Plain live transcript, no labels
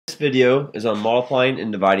video is on multiplying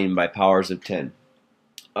and dividing by powers of 10.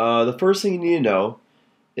 The first thing you need to know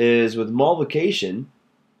is with multiplication,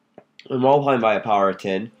 when multiplying by a power of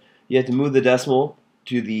 10, you have to move the decimal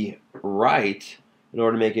to the right in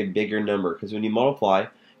order to make a bigger number, because when you multiply,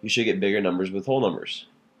 you should get bigger numbers with whole numbers.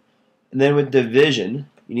 And then with division,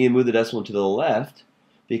 you need to move the decimal to the left,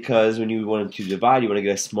 because when you want to divide, you want to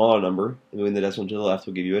get a smaller number, and moving the decimal to the left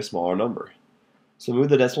will give you a smaller number. So move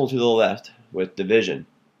the decimal to the left with division.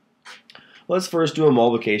 Let's first do a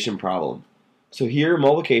multiplication problem. So here,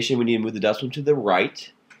 multiplication, we need to move the decimal to the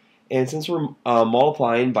right. And since we're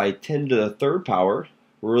multiplying by 10 to the third power,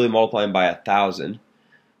 we're really multiplying by 1,000.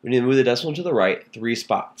 We need to move the decimal to the right 3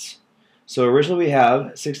 spots. So originally we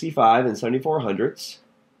have 65 and 74 hundredths.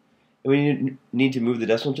 And we need to move the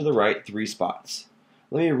decimal to the right 3 spots.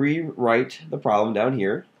 Let me rewrite the problem down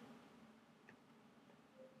here.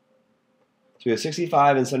 So we have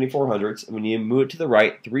 65 and 74 hundredths, and we need to move it to the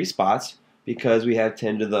right 3 spots because we have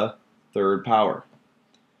 10 to the third power.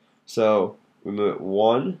 So we move it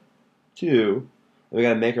 1, 2, and we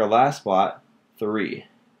got to make our last spot 3.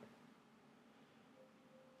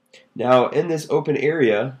 Now in this open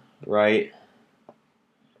area, right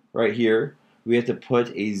here, we have to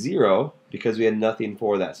put a 0 because we had nothing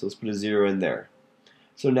for that. So let's put a 0 in there.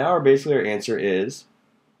 So now basically our answer is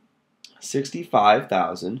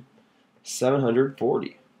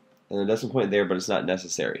 65,740. And the decimal point there, but it's not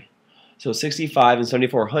necessary. So 65 and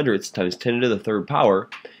 74 hundredths times 10 to the third power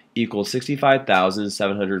equals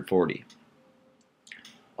 65,740.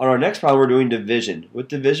 On our next problem, we're doing division. With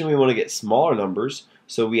division, we want to get smaller numbers,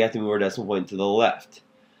 so we have to move our decimal point to the left.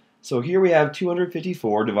 So here we have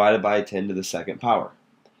 254 divided by 10 to the second power.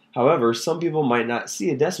 However, some people might not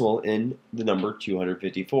see a decimal in the number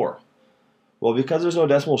 254. Well, because there's no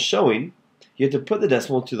decimal showing, you have to put the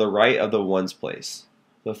decimal to the right of the ones place.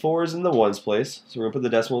 The 4 is in the ones place, so we're going to put the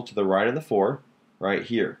decimal to the right of the 4, right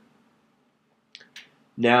here.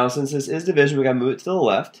 Now, since this is division, we've got to move it to the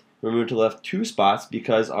left. We're moving to the left 2 spots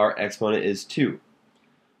because our exponent is 2.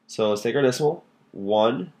 So let's take our decimal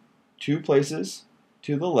 1, 2 places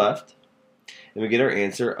to the left, and we get our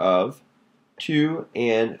answer of 2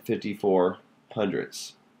 and 54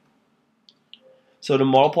 hundredths. So to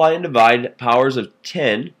multiply and divide powers of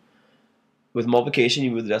 10, with multiplication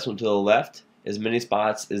you move the decimal to the left as many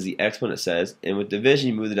spots as the exponent says, and with division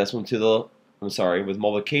you move the decimal to the, with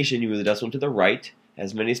multiplication you move the decimal to the right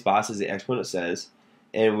as many spots as the exponent says,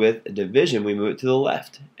 and with division we move it to the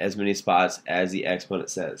left as many spots as the exponent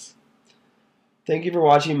says. Thank you for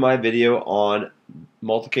watching my video on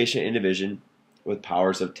multiplication and division with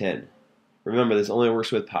powers of 10. Remember, this only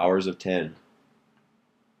works with powers of 10.